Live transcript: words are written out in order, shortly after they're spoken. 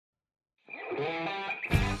Welcome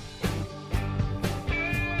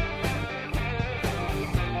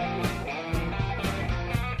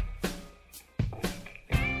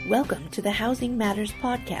to the Housing Matters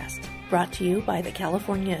Podcast, brought to you by the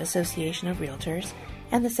California Association of Realtors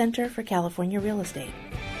and the Center for California Real Estate.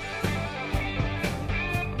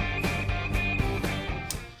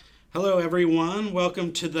 Hello, everyone.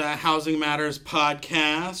 Welcome to the Housing Matters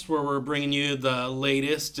Podcast, where we're bringing you the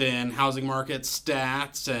latest in housing market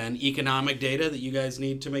stats and economic data that you guys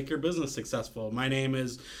need to make your business successful. My name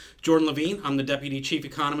is Jordan Levine. I'm the Deputy Chief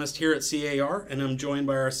Economist here at CAR, and I'm joined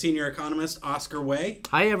by our Senior Economist, Oscar Way.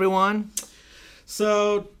 Hi, everyone.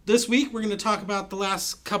 So this week, we're going to talk about the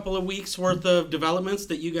last couple of weeks' worth of developments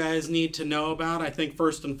that you guys need to know about. I think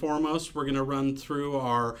first and foremost, we're going to run through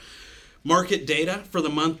our market data for the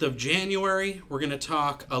month of January. We're going to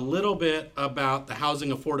talk a little bit about the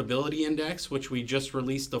Housing Affordability Index, which we just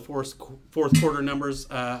released the fourth quarter numbers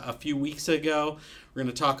a few weeks ago. We're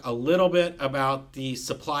going to talk a little bit about the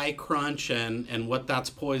supply crunch and what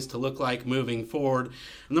that's poised to look like moving forward.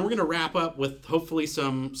 And then we're going to wrap up with hopefully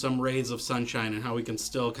some rays of sunshine and how we can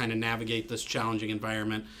still kind of navigate this challenging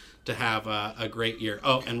environment to have a great year.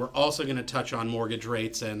 Oh, and we're also going to touch on mortgage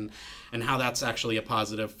rates and how that's actually a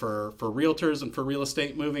positive for realtors and for real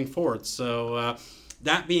estate moving forward. So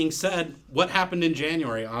that being said, what happened in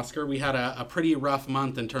January, Oscar? We had a pretty rough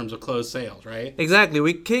month in terms of closed sales, right? Exactly.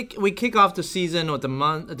 We kick off the season or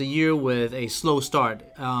the year with a slow start.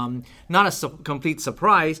 Not a complete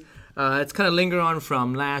surprise. It's kind of linger on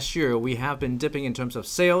from last year. We have been dipping in terms of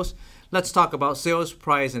sales. Let's talk about sales,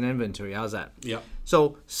 price, and inventory. How's that? Yep.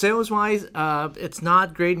 So sales-wise, it's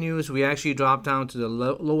not great news. We actually dropped down to the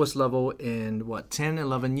lowest level in, 10,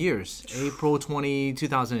 11 years. April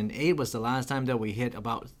 2008 was the last time that we hit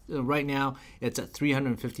about, right now, it's at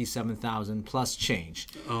 357,000 plus change.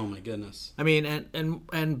 Oh, my goodness. I mean,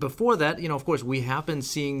 and before that, of course, we have been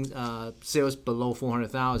seeing sales below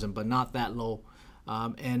 400,000, but not that low.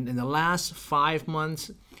 And in the last 5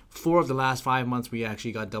 months, 4 of the last 5 months, we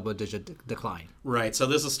actually got double-digit decline. Right. So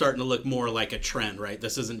this is starting to look more like a trend, right?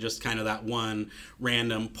 This isn't just kind of that one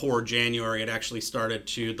random poor January. It actually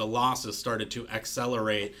the losses started to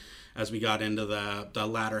accelerate as we got into the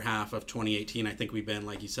latter half of 2018. I think we've been,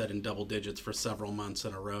 like you said, in double digits for several months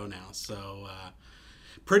in a row now. So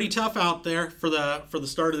pretty tough out there for the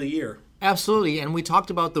start of the year. Absolutely, and we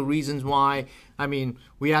talked about the reasons why. I mean,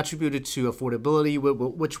 we attributed to affordability,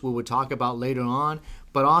 which we would talk about later on,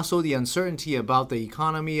 but also the uncertainty about the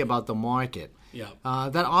economy, about the market. Yeah.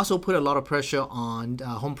 That also put a lot of pressure on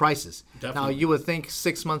home prices. Definitely. Now, you would think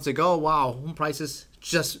 6 months ago, wow, home prices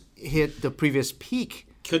just hit the previous peak.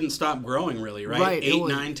 Couldn't stop growing, really, right? Right. 8,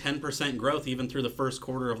 9, 10% growth even through the first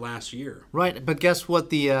quarter of last year. Right, but guess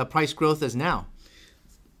what the price growth is now?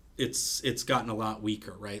 It's gotten a lot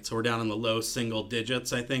weaker, right? So we're down in the low single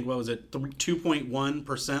digits, I think. What was it,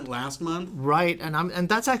 2.1% last month? Right, and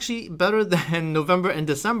that's actually better than November and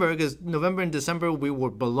December, because November and December we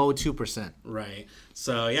were below 2%. Right.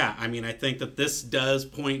 So, yeah, I mean, I think that this does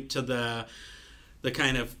point to the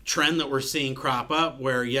kind of trend that we're seeing crop up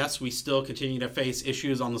where, yes, we still continue to face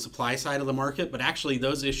issues on the supply side of the market, but actually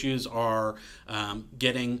those issues are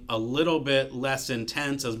getting a little bit less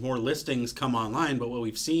intense as more listings come online. But what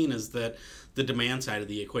we've seen is that the demand side of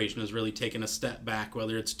the equation has really taken a step back,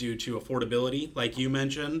 whether it's due to affordability, like you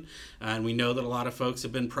mentioned, and we know that a lot of folks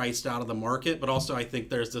have been priced out of the market, but also I think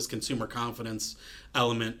there's this consumer confidence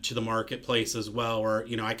element to the marketplace as well, where,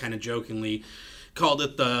 I kind of jokingly called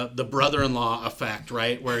it the brother-in-law effect,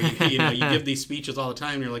 right? Where you give these speeches all the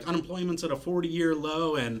time, and you're like, unemployment's at a 40-year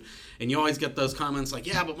low, and you always get those comments like,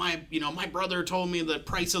 yeah, but my brother told me that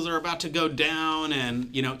prices are about to go down,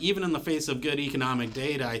 and even in the face of good economic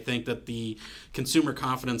data, I think that the consumer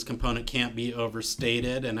confidence component can't be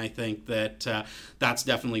overstated, and I think that that's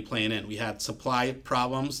definitely playing in. We had supply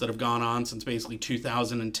problems that have gone on since basically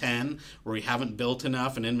 2010, where we haven't built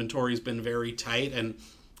enough, and inventory's been very tight, and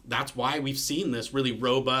that's why we've seen this really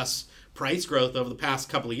robust price growth over the past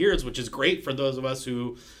couple of years, which is great for those of us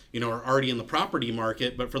who, are already in the property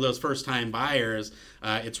market. But for those first-time buyers,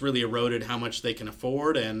 it's really eroded how much they can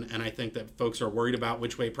afford. And I think that folks are worried about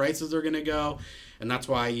which way prices are going to go. And that's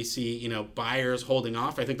why you see, buyers holding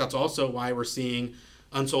off. I think that's also why we're seeing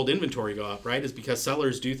unsold inventory go up, right? Is because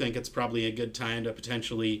sellers do think it's probably a good time to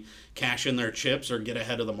potentially cash in their chips or get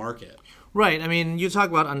ahead of the market. Right. I mean, you talk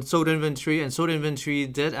about unsold inventory, and sold inventory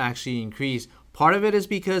did actually increase. Part of it is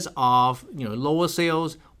because of lower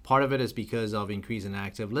sales. Part of it is because of increase in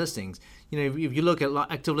active listings. If you look at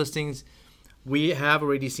active listings, we have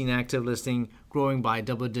already seen active listing growing by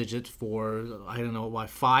double digit for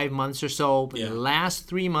 5 months or so. But yeah. The last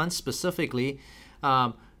 3 months specifically,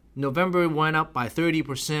 November went up by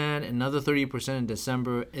 30%, another 30% in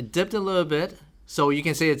December. It dipped a little bit, so you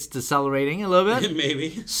can say it's decelerating a little bit.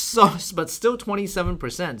 Maybe. So, but still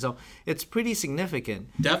 27%. So it's pretty significant.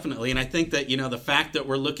 Definitely. And I think that, the fact that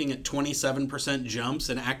we're looking at 27% jumps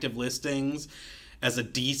in active listings as a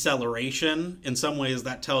deceleration, in some ways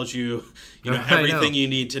that tells you, everything you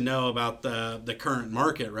need to know about the current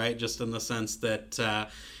market, right? Just in the sense that,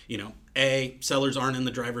 sellers aren't in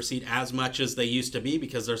the driver's seat as much as they used to be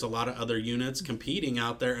because there's a lot of other units competing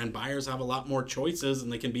out there, and buyers have a lot more choices,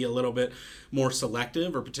 and they can be a little bit more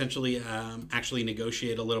selective or potentially actually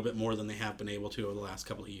negotiate a little bit more than they have been able to over the last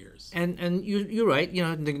couple of years. And you're right.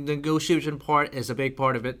 The negotiation part is a big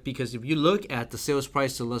part of it, because if you look at the sales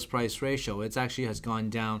price to list price ratio, it actually has gone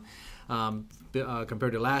down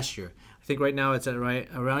compared to last year. I think right now it's at right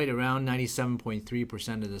around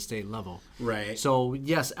 97.3% of the state level. Right. So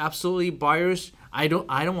yes, absolutely, buyers. I don't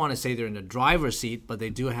want to say they're in the driver's seat, but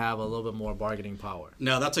they do have a little bit more bargaining power.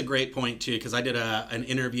 No, that's a great point too, because I did an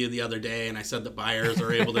interview the other day, and I said that buyers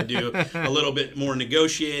are able to do a little bit more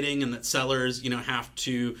negotiating, and that sellers, have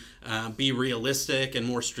to be realistic and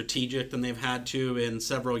more strategic than they've had to in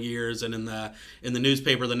several years. And in the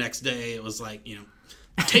newspaper the next day, it was like,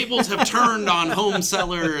 tables have turned on home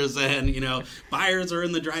sellers, and buyers are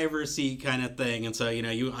in the driver's seat kind of thing. And so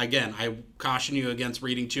I caution you against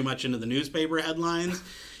reading too much into the newspaper headlines.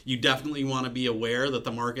 You definitely want to be aware that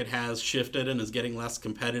the market has shifted and is getting less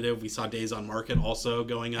competitive. We saw days on market also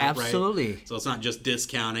going up. Absolutely. Right? So it's not just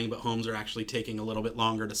discounting, but homes are actually taking a little bit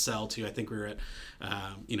longer to sell to. I think we were at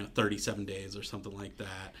 37 days or something like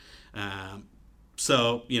that.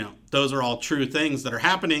 So, those are all true things that are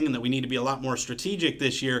happening, and that we need to be a lot more strategic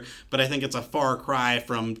this year. But I think it's a far cry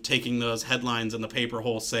from taking those headlines in the paper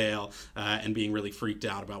wholesale and being really freaked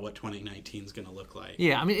out about what 2019 is going to look like.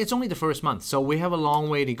 Yeah, I mean, it's only the first month, so we have a long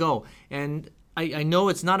way to go. And I know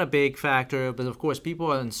it's not a big factor, but of course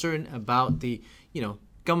people are uncertain about the,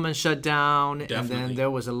 government shutdown. Definitely. And then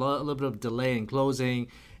there was a little bit of delay in closing.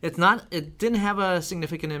 It didn't have a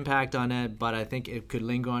significant impact on it, but I think it could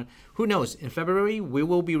linger on. Who knows? In February, we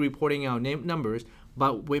will be reporting our numbers,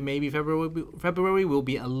 but maybe February will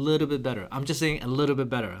be a little bit better. I'm just saying a little bit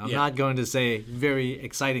better. I'm not going to say very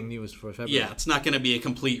exciting news for February. Yeah, it's not going to be a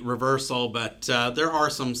complete reversal, but there are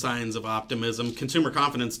some signs of optimism. Consumer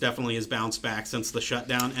confidence definitely has bounced back since the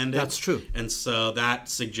shutdown ended. That's true. And so that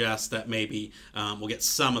suggests that maybe we'll get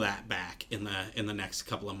some of that back in the next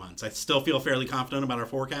couple of months. I still feel fairly confident about our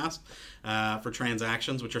forecast for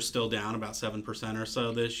transactions, which are still down about 7% or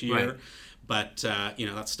so this year. Right. But,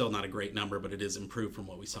 that's still not a great number, but it is improved from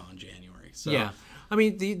what we saw in January. So. Yeah. I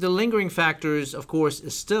mean, the lingering factors, of course,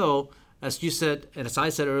 is still, as you said, and as I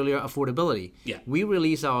said earlier, affordability. Yeah. We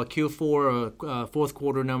released our Q4 fourth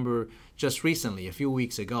quarter number just recently, a few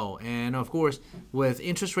weeks ago. And, of course, with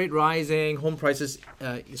interest rate rising, home prices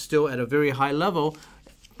still at a very high level,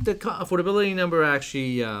 the affordability number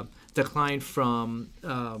actually declined from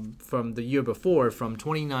the year before, from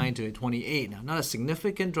 29 to 28. Now, not a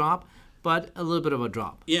significant drop, but a little bit of a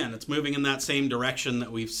drop. Yeah, and it's moving in that same direction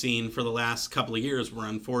that we've seen for the last couple of years, where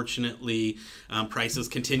unfortunately prices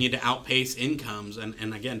continue to outpace incomes.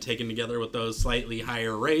 And again, taken together with those slightly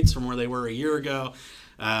higher rates from where they were a year ago,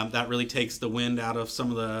 that really takes the wind out of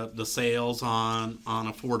some of the sales on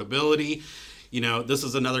affordability. This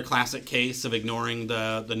is another classic case of ignoring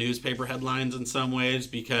the newspaper headlines in some ways,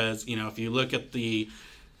 because, if you look at the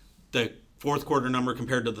fourth quarter number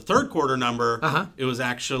compared to the third quarter number, it was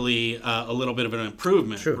actually a little bit of an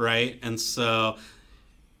improvement, True. right? And so,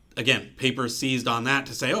 again, papers seized on that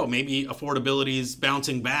to say, maybe affordability is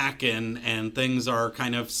bouncing back and things are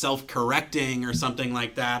kind of self-correcting or something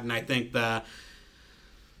like that. And I think the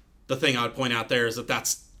thing I would point out there is that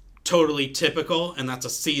that's totally typical, and that's a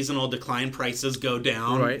seasonal decline. Prices go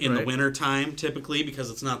down in the winter time typically, because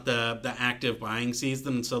it's not the active buying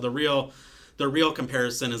season. And so the real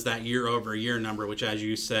comparison is that year-over-year number, which, as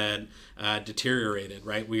you said, deteriorated,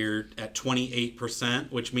 right? We're at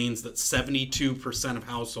 28%, which means that 72% of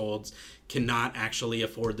households cannot actually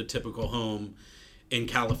afford the typical home in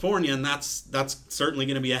California, and that's certainly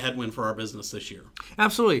going to be a headwind for our business this year.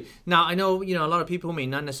 Absolutely. Now, I know a lot of people may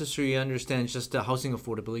not necessarily understand just the housing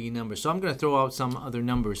affordability numbers, so I'm going to throw out some other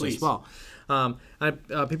numbers Please. as well.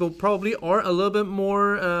 People probably are a little bit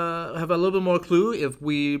more have a little bit more clue if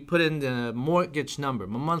we put in the mortgage number,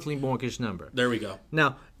 monthly mortgage number. There we go.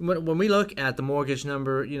 Now, when we look at the mortgage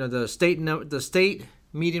number, the state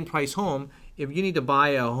median price home. If you need to buy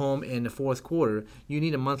a home in the fourth quarter, you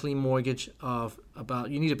need a monthly mortgage of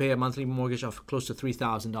you need to pay a monthly mortgage of close to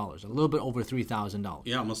 $3,000, a little bit over $3,000.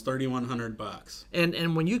 Yeah, almost $3,100.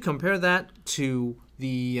 And when you compare that to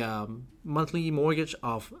the monthly mortgage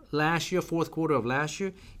of last year, fourth quarter of last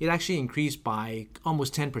year, it actually increased by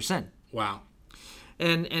almost 10%. Wow.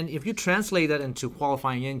 And if you translate that into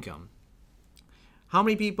qualifying income, how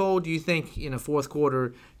many people do you think in a fourth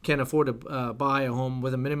quarter can afford to buy a home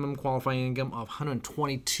with a minimum qualifying income of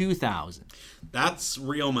 $122,000? That's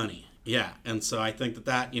real money. Yeah, and so I think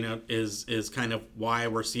that is kind of why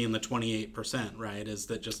we're seeing the 28%, right? Is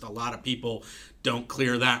that just a lot of people don't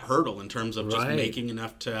clear that hurdle in terms of just making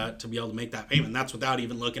enough to be able to make that payment. And that's without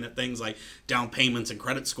even looking at things like down payments and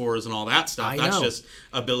credit scores and all that stuff. That's just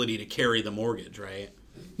ability to carry the mortgage, right?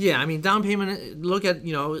 Yeah, I mean, down payment, look at,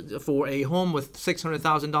 for a home with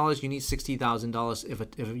 $600,000, you need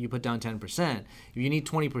 $60,000 if you put down 10%. If you need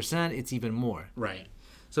 20%, it's even more. Right.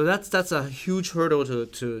 So that's a huge hurdle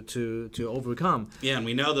to overcome. Yeah, and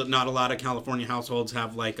we know that not a lot of California households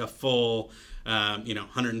have like a full,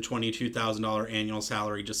 $122,000 annual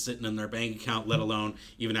salary just sitting in their bank account, let alone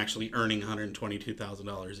even actually earning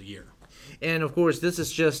 $122,000 a year. And of course, this is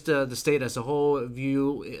just the state as a whole. If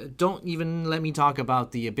you don't even let me talk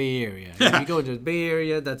about the Bay Area. If you go to the Bay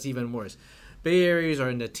Area, that's even worse. Bay Areas are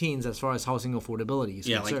in the teens as far as housing affordability is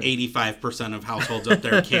concerned. Like 85% of households up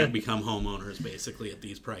there can't become homeowners basically at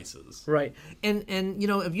these prices. Right. And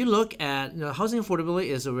if you look at housing affordability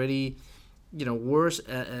is already worse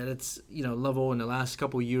at its level in the last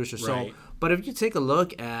couple of years or so. Right. But if you take a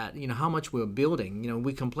look at how much we're building,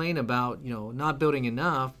 we complain about not building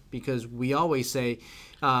enough because we always say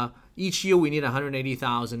each year we need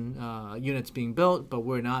 180,000 units being built, but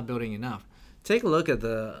we're not building enough. Take a look at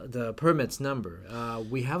the permits number.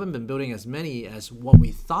 We haven't been building as many as what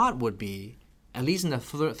we thought would be, at least in the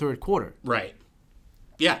third quarter. Right.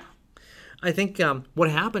 Yeah. I think what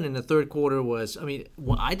happened in the third quarter was,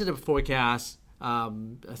 I did a forecast, I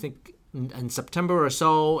think in September or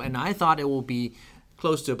so, and I thought it will be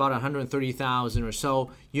close to about 130,000 or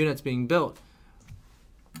so units being built.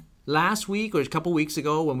 Last week or a couple weeks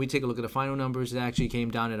ago, when we take a look at the final numbers, it actually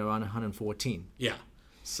came down at around 114. Yeah.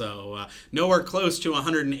 So nowhere close to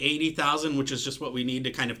 180,000, which is just what we need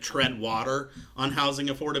to kind of tread water on housing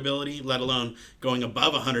affordability, let alone going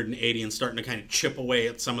above 180 and starting to kind of chip away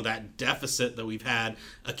at some of that deficit that we've had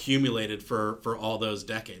accumulated for all those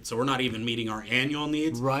decades. So we're not even meeting our annual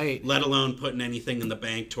needs, right? Let alone putting anything in the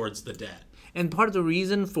bank towards the debt. And part of the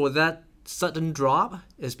reason for that sudden drop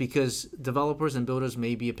is because developers and builders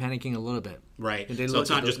may be panicking a little bit. Right. So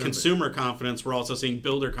it's not just consumer confidence. We're also seeing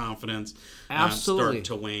builder confidence start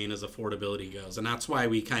to wane as affordability goes. And that's why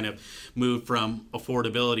we kind of move from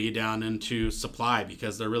affordability down into supply,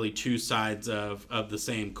 because they're really two sides of the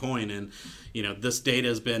same coin. And, this data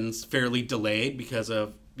has been fairly delayed because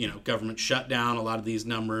of, government shutdown. A lot of these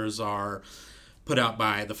numbers are put out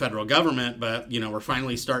by the federal government, but we're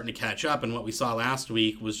finally starting to catch up. And what we saw last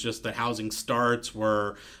week was just that housing starts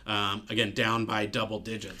were again down by double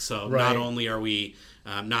digits. So not only are we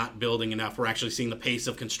not building enough, we're actually seeing the pace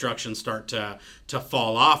of construction start to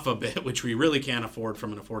fall off a bit, which we really can't afford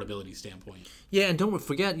from an affordability standpoint. Yeah, and don't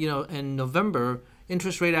forget, in November,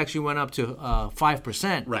 interest rate actually went up to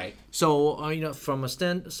 5%. Right. So from a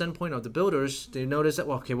standpoint of the builders, they noticed that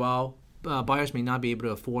buyers may not be able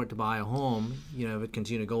to afford to buy a home, if it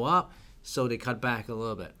continue to go up, so they cut back a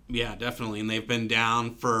little bit. Yeah, definitely. And they've been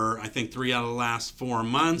down for, I think, 3 out of the last 4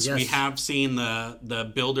 months. Yes. We have seen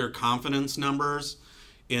the builder confidence numbers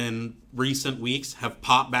in recent weeks have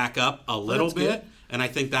popped back up a little bit. Good. And I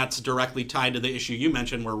think that's directly tied to the issue you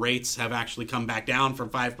mentioned, where rates have actually come back down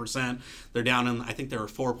from 5%. They're down in, I think they were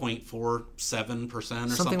 4.47% or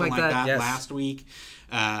something like that yes. last week.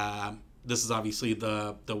 This is obviously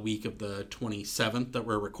the week of the 27th that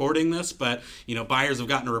we're recording this, but buyers have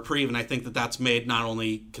gotten a reprieve, and I think that that's made not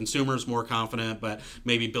only consumers more confident, but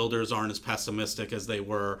maybe builders aren't as pessimistic as they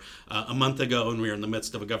were a month ago when we were in the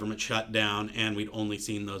midst of a government shutdown and we'd only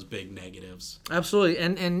seen those big negatives. Absolutely,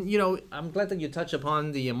 and I'm glad that you touched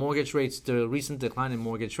upon the mortgage rates, the recent decline in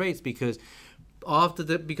mortgage rates, because of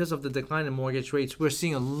the decline in mortgage rates, we're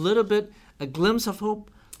seeing a glimpse of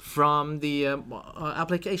hope from the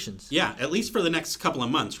applications. Yeah, at least for the next couple of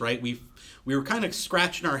months, right? We were kind of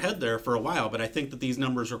scratching our head there for a while, but I think that these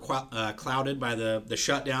numbers are clouded by the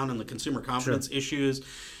shutdown and the consumer confidence issues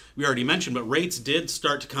we already mentioned. But rates did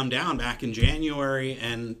start to come down back in January,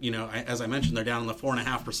 and as I mentioned, they're down in the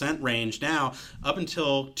 4.5% range now. Up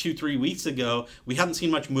until 2-3 weeks ago, we hadn't seen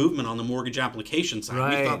much movement on the mortgage application side.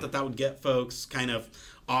 Right. We thought that would get folks kind of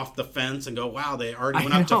off the fence and go, wow, they already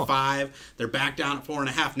went up to 5. They're back down at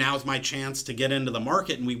 4.5. Now's my chance to get into the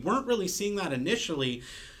market. And we weren't really seeing that initially.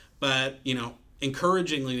 But,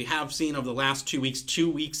 encouragingly, we have seen over the last 2 weeks, 2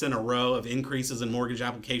 weeks in a row of increases in mortgage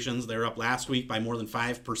applications. They were up last week by more than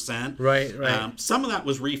 5%. Right. Some of that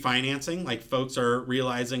was refinancing. Like, folks are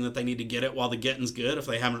realizing that they need to get it while the getting's good. If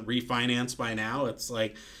they haven't refinanced by now, it's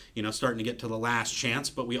like, starting to get to the last chance.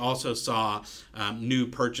 But we also saw new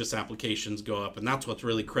purchase applications go up. And that's what's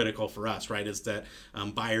really critical for us, right, is that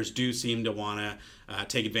buyers do seem to want to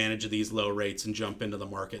take advantage of these low rates and jump into the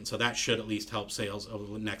market. And so that should at least help sales over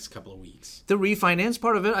the next couple of weeks. The refinance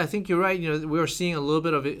part of it, I think you're right. We're seeing a little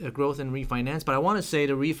bit of a growth in refinance, but I want to say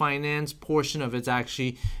the refinance portion of it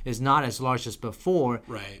actually is not as large as before.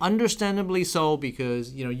 Right. Understandably so,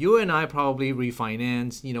 because you and I probably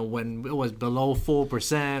refinanced when it was below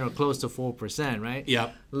 4% or close to 4%, right?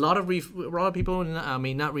 Yep. A lot of people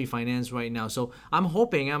may not refinance right now. So I'm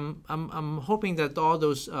hoping that all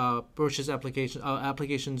those purchase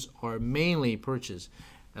applications are mainly purchase,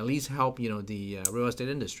 at least help the real estate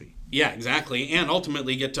industry. Yeah, exactly, and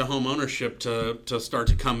ultimately get to home ownership to start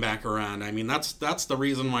to come back around. I mean, that's the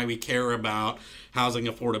reason why we care about housing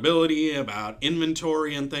affordability, about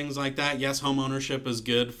inventory, and things like that. Yes, home ownership is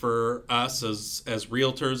good for us as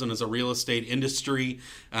realtors and as a real estate industry,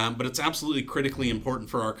 but it's absolutely critically important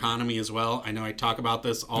for our economy as well. I know I talk about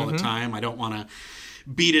this all the time. I don't want to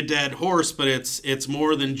beat a dead horse, but it's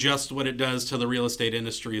more than just what it does to the real estate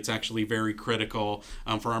industry. It's actually very critical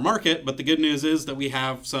for our market. But the good news is that we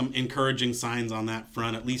have some encouraging signs on that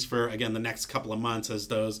front, at least for, again, the next couple of months as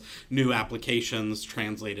those new applications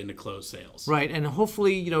translate into closed sales. Right, and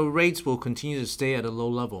hopefully, rates will continue to stay at a low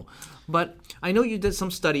level. But I know you did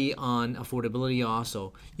some study on affordability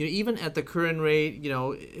also. Even at the current rate,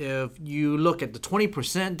 if you look at the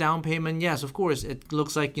 20% down payment, yes, of course, it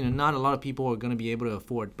looks like, not a lot of people are going to be able to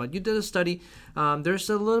afford. But you did a study. There's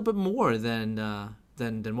a little bit more than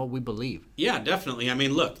what we believe. Yeah, definitely. I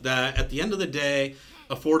mean, look, at the end of the day,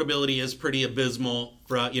 affordability is pretty abysmal.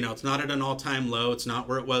 It's not at an all-time low. It's not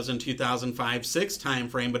where it was in 2005-06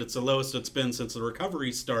 timeframe, but it's the lowest it's been since the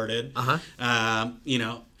recovery started.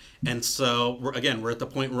 And so, we're at the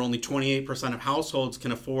point where only 28% of households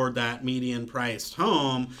can afford that median-priced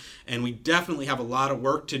home, and we definitely have a lot of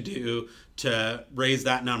work to do to raise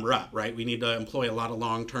that number up, right? We need to employ a lot of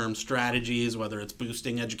long-term strategies, whether it's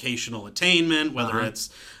boosting educational attainment, whether it's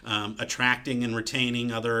attracting and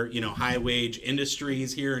retaining other, high-wage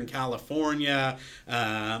industries here in California,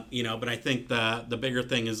 but I think the bigger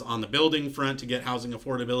thing is on the building front to get housing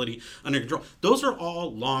affordability under control. Those are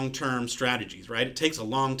all long-term strategies, right? It takes a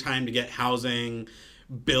long time to get housing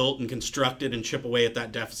built and constructed and chip away at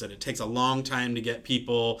that deficit. It takes a long time to get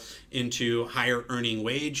people into higher earning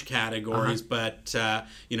wage categories, but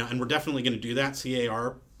and we're definitely going to do that.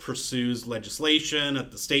 CAR pursues legislation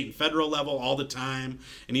at the state and federal level all the time,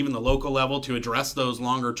 and even the local level, to address those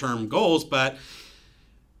longer term goals. But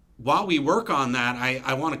while we work on that,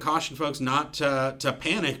 I want to caution folks not to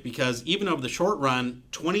panic, because even over the short run,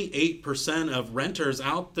 28% of renters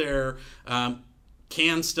out there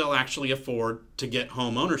can still actually afford to get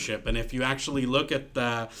home ownership. And if you actually look at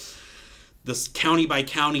this county by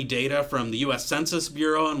county data from the U.S. Census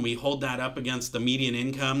Bureau, and we hold that up against the median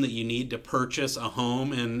income that you need to purchase a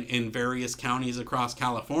home in various counties across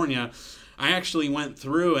California, I actually went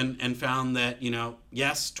through and found that,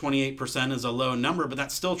 yes, 28% is a low number, but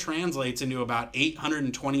that still translates into about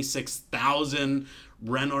 826,000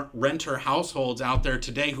 renter households out there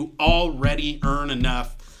today who already earn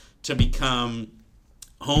enough to become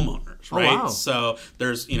homeowners, right? Oh, wow. So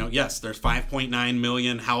there's 5.9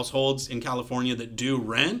 million households in California that do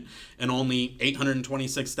rent, and only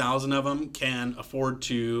 826,000 of them can afford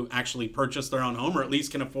to actually purchase their own home, or at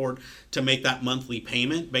least can afford to make that monthly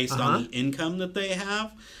payment based on the income that they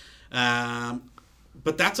have.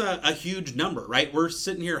 But that's a huge number, right? We're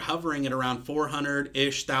sitting here hovering at around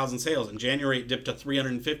 400-ish thousand sales. In January, it dipped to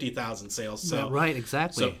 350,000 sales. So, yeah, right,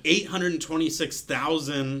 exactly. So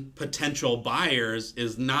 826,000 potential buyers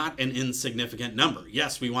is not an insignificant number.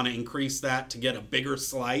 Yes, we want to increase that to get a bigger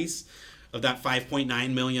slice of that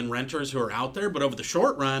 5.9 million renters who are out there. But over the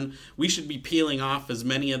short run, we should be peeling off as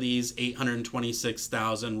many of these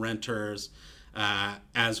 826,000 renters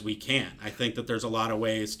as we can. I think that there's a lot of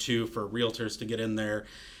ways too for realtors to get in there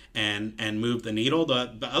and move the needle.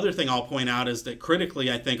 The other thing I'll point out is that critically,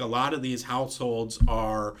 I think a lot of these households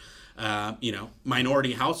are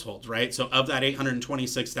minority households, right? So of that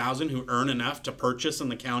 826,000 who earn enough to purchase in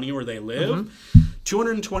the county where they live,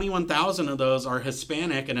 221,000 of those are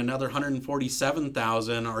Hispanic, and another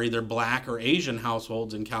 147,000 are either Black or Asian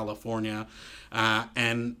households in California.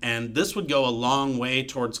 And this would go a long way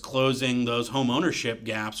towards closing those home ownership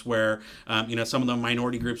gaps where, some of the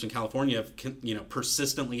minority groups in California have,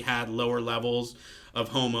 persistently had lower levels of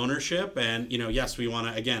home ownership. And, yes, we want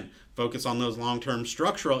to, again, focus on those long-term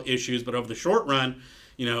structural issues, but over the short run,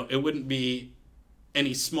 it wouldn't be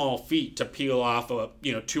any small feat to peel off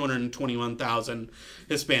 221,000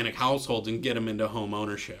 Hispanic households and get them into home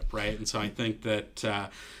ownership, right? And so I think that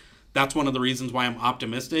that's one of the reasons why I'm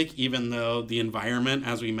optimistic, even though the environment,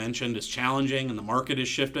 as we mentioned, is challenging and the market has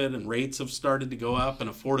shifted and rates have started to go up and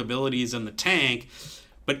affordability is in the tank.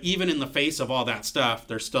 But even in the face of all that stuff,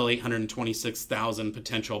 there's still 826,000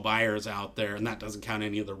 potential buyers out there, and that doesn't count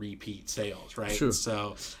any of the repeat sales, right? Sure.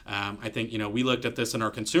 So I think, we looked at this in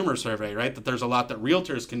our consumer survey, right, that there's a lot that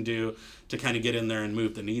realtors can do to kind of get in there and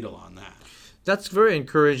move the needle on that. That's very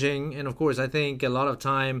encouraging. And, of course, I think a lot of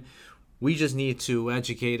time we just need to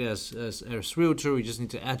educate as realtor. We just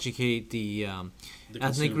need to educate the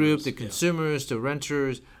ethnic group, the consumers, the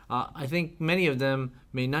renters. I think many of them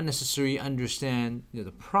may not necessarily understand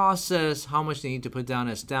the process, how much they need to put down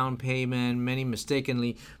as down payment. Many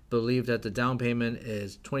mistakenly believe that the down payment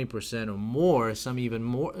is 20% or more. Some even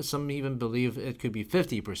more. Some even believe it could be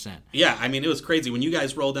 50%. Yeah, I mean, it was crazy. When you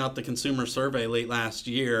guys rolled out the consumer survey late last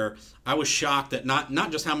year, I was shocked that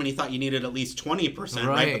not just how many thought you needed at least 20%,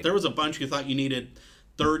 right? But there was a bunch who thought you needed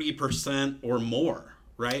 30% or more.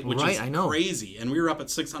 Right, which is crazy, and we were up at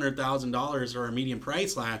 $600,000 for our median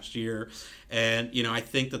price last year, and I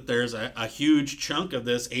think that there's a huge chunk of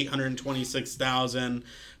this 826,000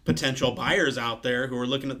 potential buyers out there who are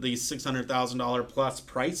looking at these $600,000 plus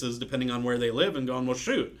prices, depending on where they live, and going, well,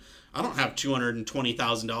 shoot, I don't have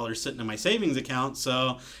 $220,000 sitting in my savings account,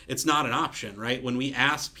 so it's not an option, right? When we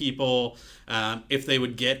ask people if they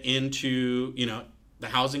would get into, the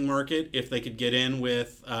housing market, if they could get in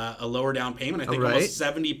with a lower down payment, I think almost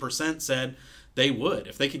 70% said they would.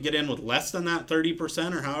 If they could get in with less than that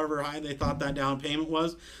 30% or however high they thought that down payment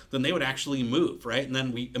was, then they would actually move, right? And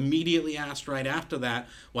then we immediately asked right after that,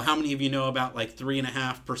 well, how many of you know about like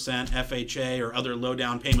 3.5% FHA or other low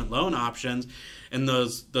down payment loan options? And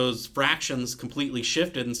those fractions completely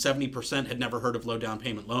shifted, and 70% had never heard of low down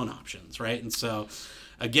payment loan options, right? And so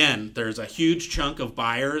again, there's a huge chunk of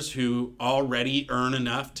buyers who already earn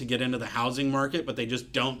enough to get into the housing market, but they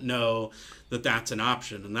just don't know that that's an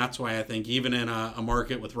option. And that's why I think even in a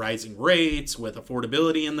market with rising rates, with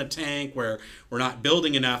affordability in the tank, where we're not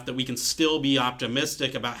building enough, that we can still be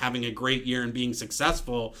optimistic about having a great year and being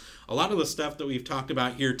successful. A lot of the stuff that we've talked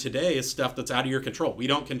about here today is stuff that's out of your control. We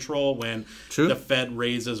don't control when the Fed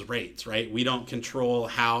raises rates, right? We don't control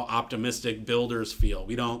how optimistic builders feel.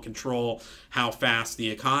 We don't control how fast the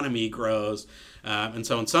economy grows. And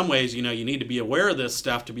so in some ways, you need to be aware of this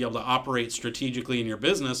stuff to be able to operate strategically in your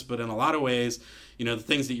business. But in a lot of ways, the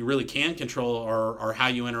things that you really can't control are how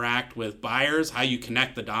you interact with buyers, how you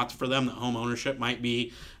connect the dots for them, that home ownership might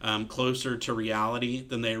be closer to reality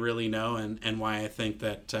than they really know. And why I think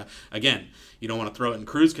that, again, you don't want to throw it in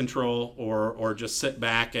cruise control or just sit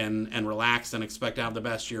back and relax and expect to have the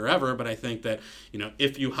best year ever. But I think that,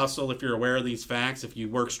 if you hustle, if you're aware of these facts, if you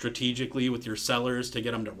work strategically with your sellers to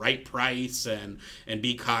get them to right price and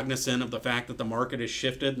be cognizant of the fact that the market has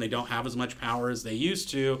shifted and they don't have as much power as they used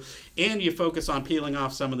to, and you focus on peeling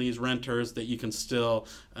off some of these renters, that you can still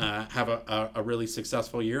have a really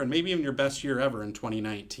successful year and maybe even your best year ever in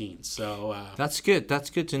 2019. So that's good.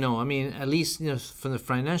 That's good to know. I mean, at least from the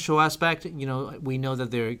financial aspect, we know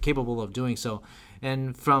that they're capable of doing so.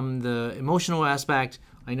 And from the emotional aspect,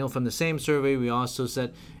 I know from the same survey, we also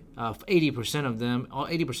said 80% of them,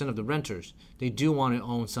 80% of the renters, they do want to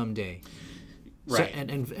own someday. Right.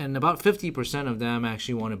 So, and about 50% of them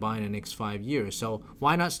actually want to buy in the next 5 years. So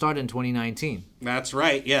why not start in 2019? That's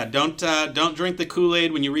right. Yeah, don't drink the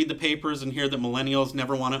Kool-Aid when you read the papers and hear that millennials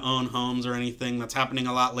never want to own homes or anything. That's happening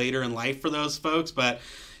a lot later in life for those folks. But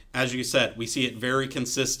as you said, we see it very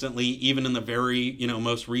consistently, even in the very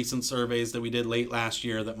most recent surveys that we did late last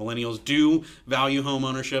year, that millennials do value home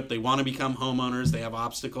ownership. They want to become homeowners. They have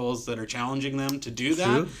obstacles that are challenging them to do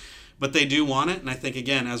that. True. But they do want it, and I think,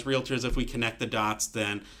 again, as realtors, if we connect the dots,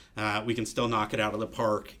 then we can still knock it out of the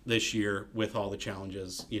park this year with all the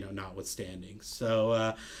challenges, notwithstanding.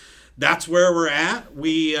 So that's where we're at.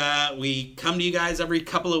 We come to you guys every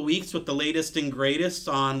couple of weeks with the latest and greatest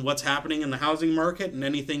on what's happening in the housing market, and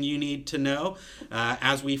anything you need to know.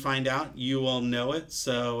 As we find out, you will know it.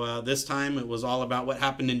 So this time it was all about what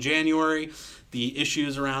happened in January, the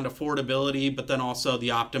issues around affordability, but then also the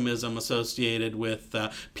optimism associated with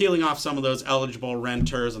peeling off some of those eligible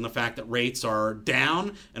renters, and the fact that rates are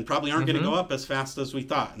down and probably aren't going to go up as fast as we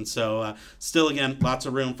thought. And so still, again, lots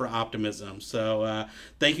of room for optimism. So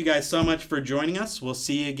thank you guys so much for joining us. We'll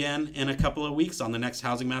see you again in a couple of weeks on the next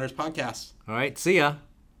Housing Matters podcast. All right. See ya.